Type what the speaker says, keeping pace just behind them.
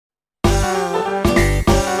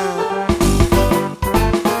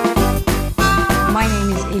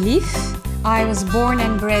Elif. I was born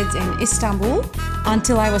and bred in Istanbul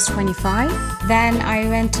until I was 25. Then I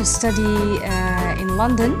went to study in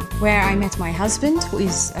London, where I met my husband, who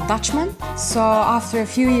is a Dutchman. So after a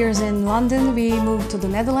few years in London, we moved to the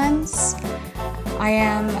Netherlands. I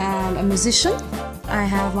am a musician. I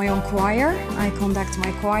have my own choir. I conduct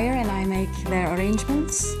my choir and I make their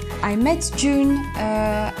arrangements. I met June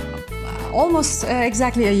almost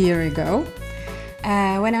exactly a year ago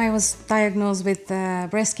when I was diagnosed with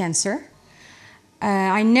breast cancer.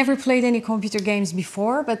 I never played any computer games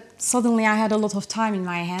before, but suddenly I had a lot of time in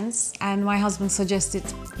my hands and my husband suggested,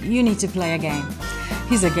 you need to play a game.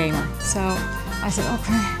 He's a gamer. So I said,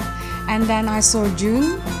 okay. And then I saw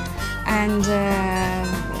June and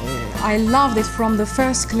I loved it from the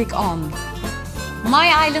first click on.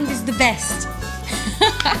 My island is the best.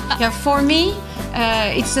 Yeah, for me,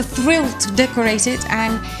 it's a thrill to decorate it,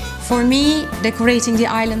 and for me, decorating the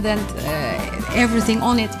island and everything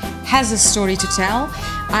on it has a story to tell.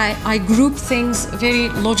 I group things very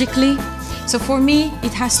logically, so for me,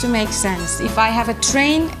 it has to make sense. If I have a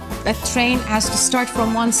train, that train has to start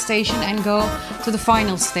from one station and go to the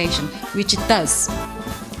final station, which it does.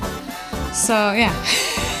 So, yeah.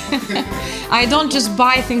 I don't just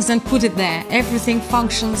buy things and put it there. Everything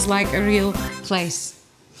functions like a real place.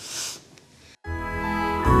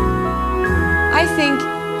 I think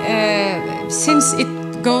since it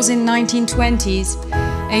goes in 1920s,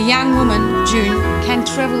 a young woman, June, can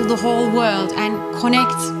travel the whole world and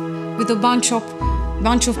connect with a bunch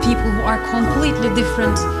of people who are completely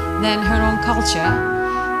different than her own culture.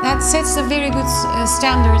 That sets a very good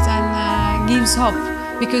standard and gives hope,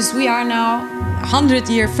 because we are now 100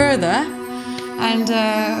 years further and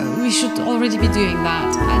we should already be doing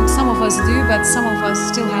that. And some of us do, but some of us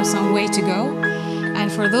still have some way to go.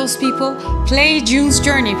 And for those people, play June's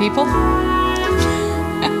Journey, people.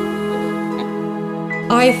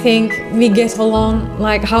 I think we get along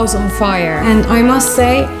like house on fire. And I must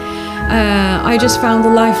say, I just found a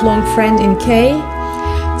lifelong friend in Kay.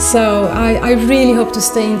 So I really hope to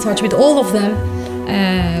stay in touch with all of them.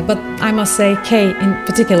 But I must say Kay in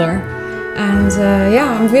particular. And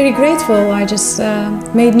yeah, I'm very grateful. I just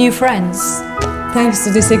made new friends thanks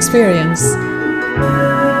to this experience.